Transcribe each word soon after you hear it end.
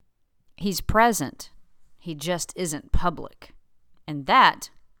He's present. He just isn't public. And that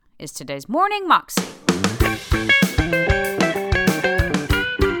is today's Morning Moxie.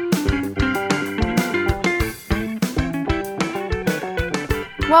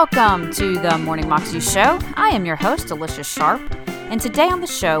 Welcome to the Morning Moxie Show. I am your host, Alicia Sharp. And today on the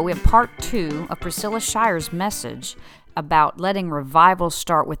show, we have part 2 of Priscilla Shirer's message about letting revival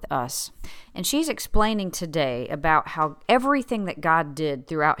start with us. And she's explaining today about how everything that God did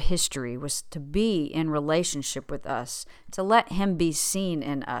throughout history was to be in relationship with us, to let him be seen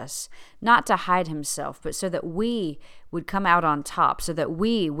in us, not to hide himself, but so that we would come out on top, so that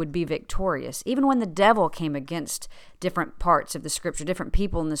we would be victorious. Even when the devil came against different parts of the scripture, different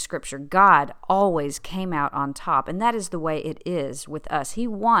people in the scripture, God always came out on top. And that is the way it is with us. He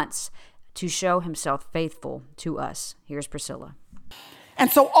wants to show himself faithful to us. Here's Priscilla. And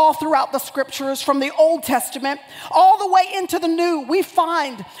so all throughout the scriptures, from the Old Testament all the way into the New, we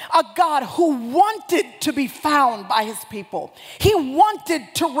find a God who wanted to be found by his people. He wanted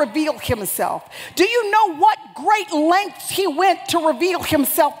to reveal himself. Do you know what great lengths he went to reveal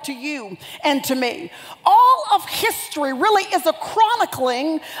himself to you and to me? All of history really is a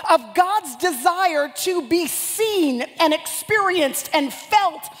chronicling of God's desire to be seen and experienced and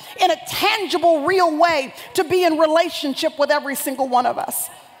felt in a tangible, real way, to be in relationship with every single one of us.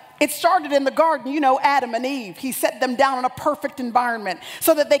 It started in the garden, Adam and Eve. He set them down in a perfect environment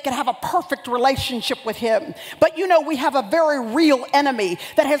so that they could have a perfect relationship with him. But we have a very real enemy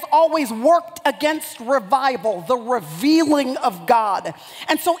that has always worked against revival, the revealing of God.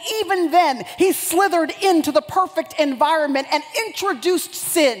 And so even then, he slithered into the perfect environment and introduced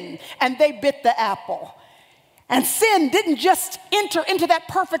sin, and they bit the apple. And sin didn't just enter into that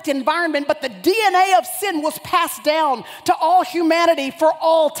perfect environment, but the DNA of sin was passed down to all humanity for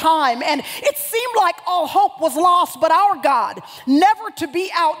all time. And it seemed like all hope was lost, but our God, never to be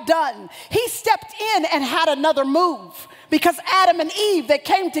outdone, he stepped in and had another move. Because Adam and Eve, they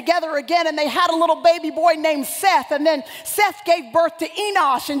came together again and they had a little baby boy named Seth. And then Seth gave birth to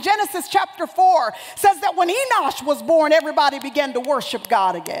Enosh. And Genesis chapter 4 says that when Enosh was born, everybody began to worship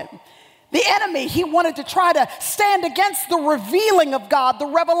God again. The enemy, he wanted to try to stand against the revealing of God, the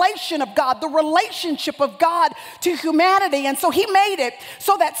revelation of God, the relationship of God to humanity. And so he made it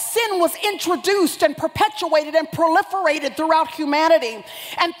so that sin was introduced and perpetuated and proliferated throughout humanity.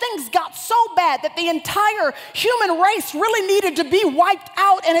 And things got so bad that the entire human race really needed to be wiped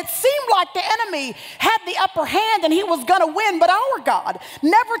out. And it seemed like the enemy had the upper hand and he was going to win. But our God,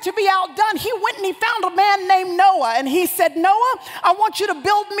 never to be outdone, he went and he found a man named Noah. And he said, Noah, I want you to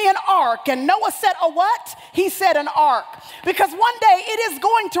build me an ark. And Noah said, a what? He said, an ark. Because one day it is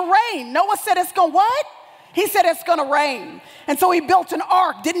going to rain. Noah said, it's going to what? He said, it's going to rain. And so he built an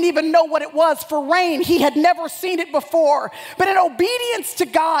ark, didn't even know what it was for rain. He had never seen it before. But in obedience to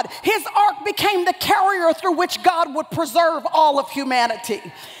God, his ark became the carrier through which God would preserve all of humanity.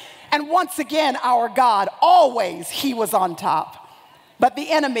 And once again, our God, always he was on top. But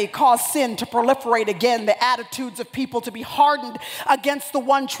the enemy caused sin to proliferate again, the attitudes of people to be hardened against the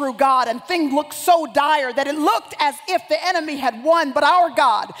one true God. And things looked so dire that it looked as if the enemy had won. But our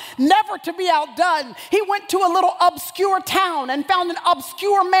God, never to be outdone, he went to a little obscure town and found an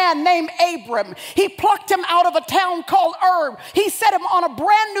obscure man named Abram. He plucked him out of a town called Ur. He set him on a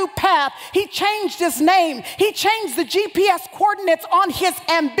brand new path. He changed his name. He changed the GPS coordinates on his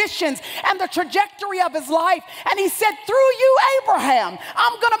ambitions and the trajectory of his life. And he said, through you, Abraham,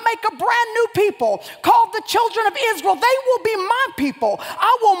 I'm going to make a brand new people called the children of Israel. They will be my people.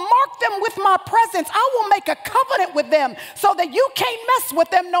 I will mark them with my presence. I will make a covenant with them so that you can't mess with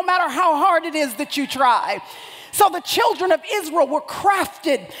them no matter how hard it is that you try. So the children of Israel were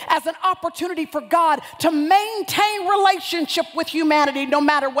crafted as an opportunity for God to maintain relationship with humanity no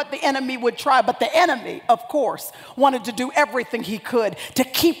matter what the enemy would try. But the enemy, of course, wanted to do everything he could to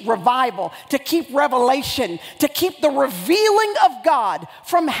keep revival, to keep revelation, to keep the revealing of God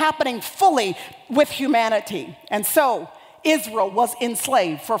from happening fully with humanity. And so Israel was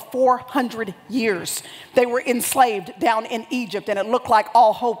enslaved for 400 years. They were enslaved down in Egypt, and it looked like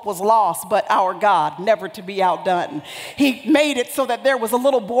all hope was lost, but our God, never to be outdone. He made it so that there was a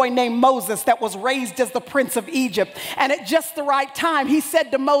little boy named Moses that was raised as the prince of Egypt. And at just the right time, he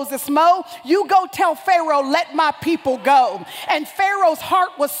said to Moses, Mo, you go tell Pharaoh, let my people go. And Pharaoh's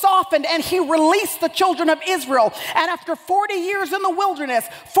heart was softened, and he released the children of Israel. And after 40 years in the wilderness,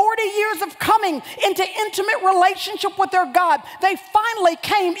 40 years of coming into intimate relationship with their of God, they finally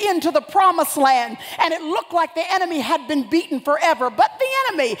came into the promised land, and it looked like the enemy had been beaten forever. But the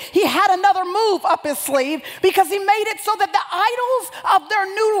enemy, he had another move up his sleeve, because he made it so that the idols of their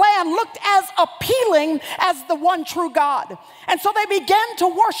new land looked as appealing as the one true God. And so they began to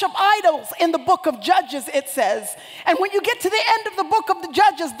worship idols in the book of Judges, it says. And when you get to the end of the book of the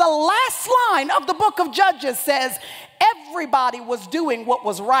Judges, the last line of the book of Judges says, everybody was doing what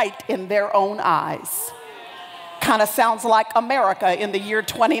was right in their own eyes. Kind of sounds like America in the year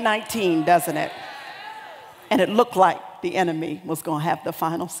 2019, doesn't it? And it looked like the enemy was going to have the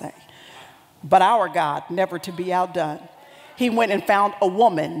final say. But our God, never to be outdone, he went and found a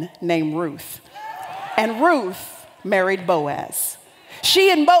woman named Ruth. And Ruth married Boaz.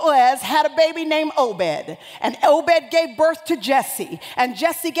 She and Boaz had a baby named Obed, and Obed gave birth to Jesse, and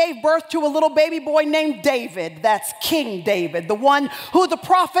Jesse gave birth to a little baby boy named David. That's King David, the one who the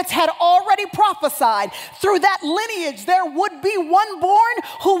prophets had already prophesied. Through that lineage, there would be one born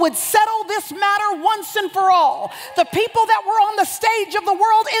who would settle this matter once and for all. The people that were on the stage of the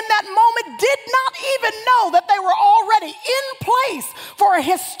world in that moment did not even know that they were already in place for a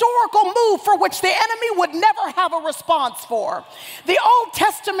historical move for which the enemy would never have a response for. The Old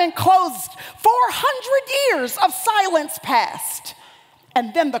Testament closed, 400 years of silence passed,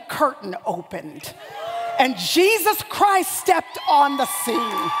 and then the curtain opened, and Jesus Christ stepped on the scene.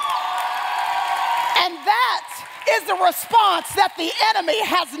 And that is a response that the enemy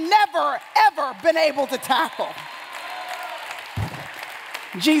has never, ever been able to tackle.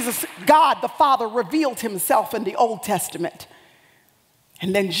 Jesus, God the Father, revealed himself in the Old Testament,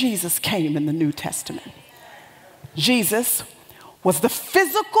 and then Jesus came in the New Testament. Jesus was the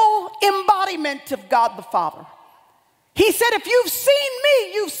physical embodiment of God the Father. He said, if you've seen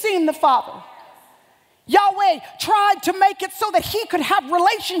me, you've seen the Father. Yahweh tried to make it so that he could have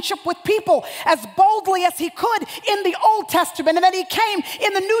relationship with people as boldly as he could in the Old Testament. And then he came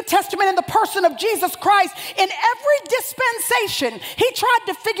in the New Testament in the person of Jesus Christ. In every dispensation, he tried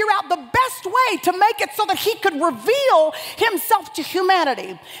to figure out the best way to make it so that he could reveal himself to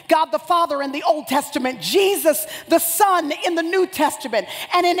humanity. God the Father in the Old Testament, Jesus the Son in the New Testament.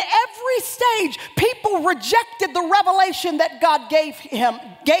 And in every stage, people rejected the revelation that God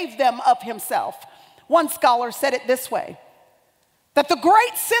gave them of himself. One scholar said it this way, that the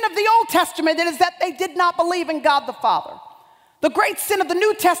great sin of the Old Testament is that they did not believe in God the Father. The great sin of the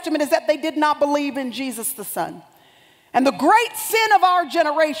New Testament is that they did not believe in Jesus the Son. And the great sin of our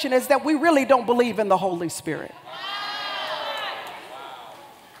generation is that we really don't believe in the Holy Spirit.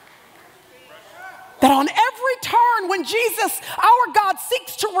 That on every turn when Jesus, our God,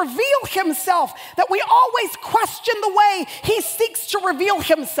 seeks to reveal himself, that we always question the way he seeks to reveal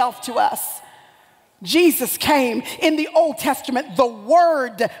himself to us. Jesus came in the Old Testament, the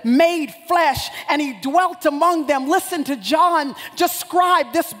Word made flesh, and he dwelt among them. Listen to John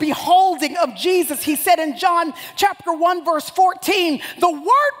describe this beholding of Jesus. He said in John chapter 1, verse 14, the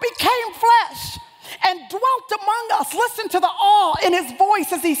Word became flesh and dwelt among us. Listen to the awe in his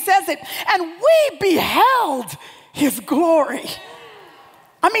voice as he says it. And we beheld his glory.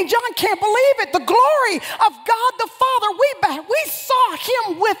 I mean, John can't believe it. The glory of God the Father, we saw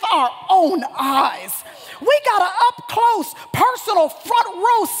him with our own eyes. We got an up-close, personal,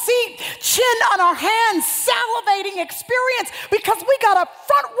 front-row seat, chin on our hands, salivating experience, because we got a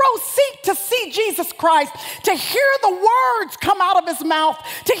front-row seat to see Jesus Christ, to hear the words come out of his mouth,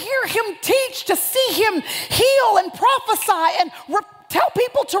 to hear him teach, to see him heal and prophesy and tell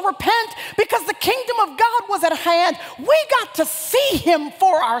people to repent, because the kingdom of God was at hand. We got to see him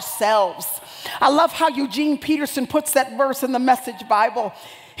for ourselves. I love how Eugene Peterson puts that verse in the Message Bible.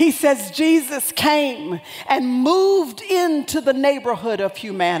 He says, Jesus came and moved into the neighborhood of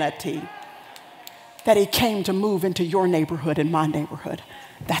humanity. That he came to move into your neighborhood and my neighborhood.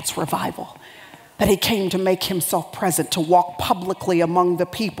 That's revival. That he came to make himself present, to walk publicly among the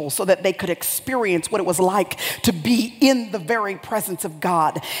people so that they could experience what it was like to be in the very presence of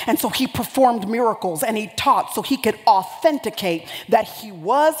God. And so he performed miracles and he taught so he could authenticate that he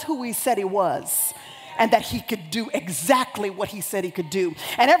was who he said he was, and that he could do exactly what he said he could do.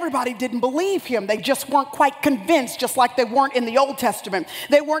 And everybody didn't believe him. They just weren't quite convinced, just like they weren't in the Old Testament.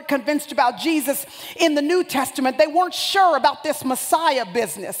 They weren't convinced about Jesus in the New Testament. They weren't sure about this Messiah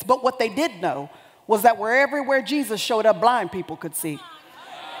business. But what they did know was that everywhere Jesus showed up, blind people could see.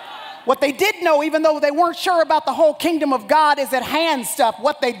 What they did know, even though they weren't sure about the whole kingdom of God is at hand stuff,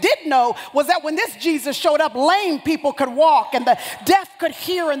 what they did know was that when this Jesus showed up, lame people could walk and the deaf could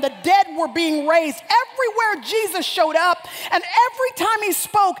hear and the dead were being raised. Everywhere Jesus showed up and every time he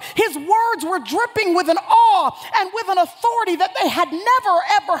spoke, his words were dripping with an awe and with an authority that they had never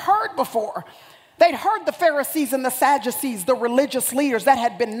ever heard before. They'd heard the Pharisees and the Sadducees, the religious leaders, that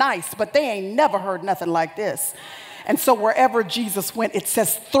had been nice, but they ain't never heard nothing like this. And so wherever Jesus went, it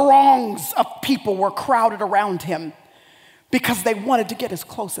says throngs of people were crowded around him because they wanted to get as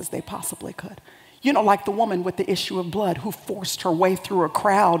close as they possibly could. You know, like the woman with the issue of blood who forced her way through a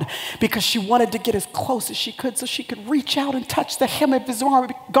crowd because she wanted to get as close as she could so she could reach out and touch the hem of his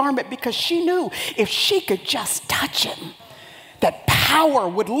garment, because she knew if she could just touch him, that power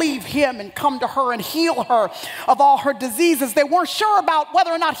would leave him and come to her and heal her of all her diseases. They weren't sure about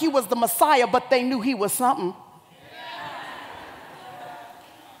whether or not he was the Messiah, but they knew he was something.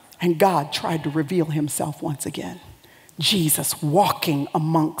 And God tried to reveal himself once again. Jesus walking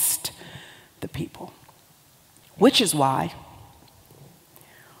amongst the people. Which is why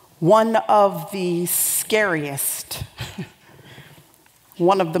one of the scariest,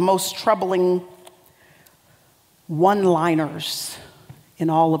 one of the most troubling one-liners in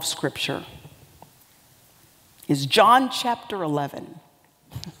all of Scripture is John chapter 11,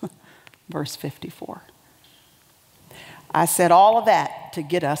 verse 54. I said all of that to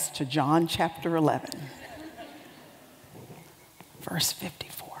get us to John chapter 11, verse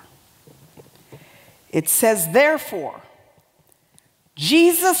 54. It says, therefore,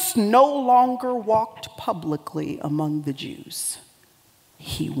 Jesus no longer walked publicly among the Jews.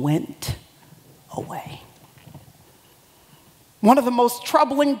 He went away. One of the most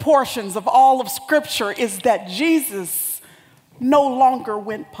troubling portions of all of Scripture is that Jesus no longer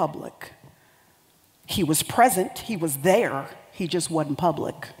went public. He was present, he was there, he just wasn't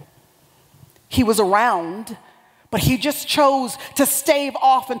public. He was around, but he just chose to stave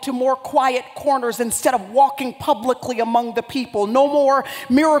off into more quiet corners instead of walking publicly among the people. No more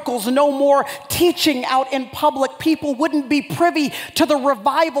miracles, no more teaching out in public. People wouldn't be privy to the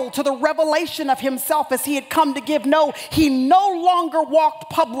revival, to the revelation of himself as he had come to give. No, he no longer walked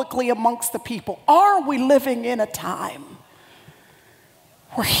publicly amongst the people. Are we living in a time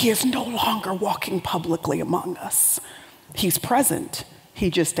where he is no longer walking publicly among us? He's present, he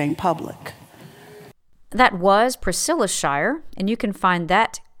just ain't public. That was Priscilla Shirer, and you can find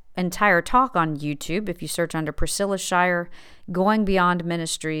that entire talk on YouTube if you search under Priscilla Shirer, Going Beyond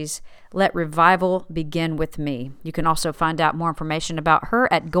Ministries, Let Revival Begin With Me. You can also find out more information about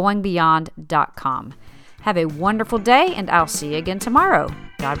her at goingbeyond.com. Have a wonderful day, and I'll see you again tomorrow.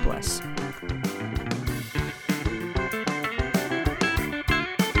 God bless.